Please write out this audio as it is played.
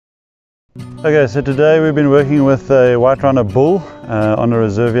Okay, so today we've been working with a white rhino bull on a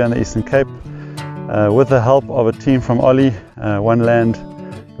reserve here in the Eastern Cape with the help of a team from Ollie, One Land,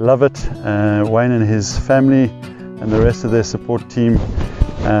 Love It, Wayne and his family and the rest of their support team,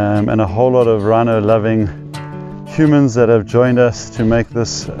 and a whole lot of rhino loving humans that have joined us to make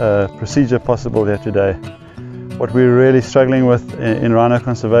this procedure possible here today. What we're really struggling with in rhino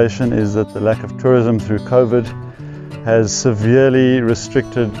conservation is that the lack of tourism through COVID has severely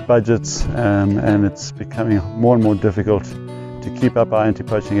restricted budgets, and it's becoming more and more difficult to keep up our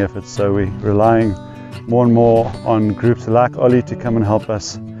anti-poaching efforts. So we're relying more and more on groups like Ollie to come and help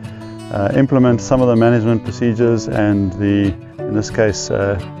us implement some of the management procedures and in this case,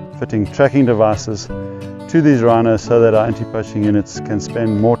 fitting tracking devices to these rhinos so that our anti-poaching units can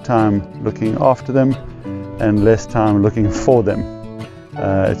spend more time looking after them and less time looking for them.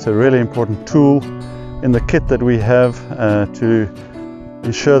 It's a really important tool in the kit that we have to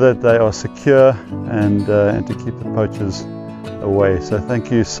ensure that they are secure and to keep the poachers away. So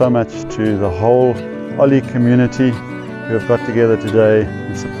thank you so much to the whole Ollie community who have got together today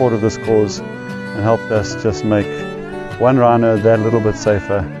in support of this cause and helped us just make one rhino that little bit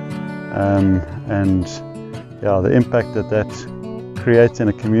safer. And yeah, the impact that creates in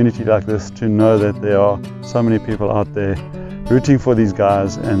a community like this, to know that there are so many people out there rooting for these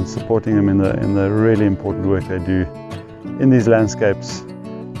guys and supporting them in the really important work they do in these landscapes.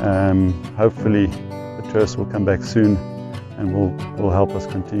 Hopefully the tourists will come back soon and will help us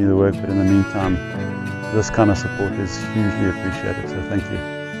continue the work, but in the meantime this kind of support is hugely appreciated, so thank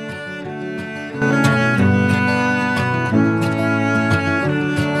you.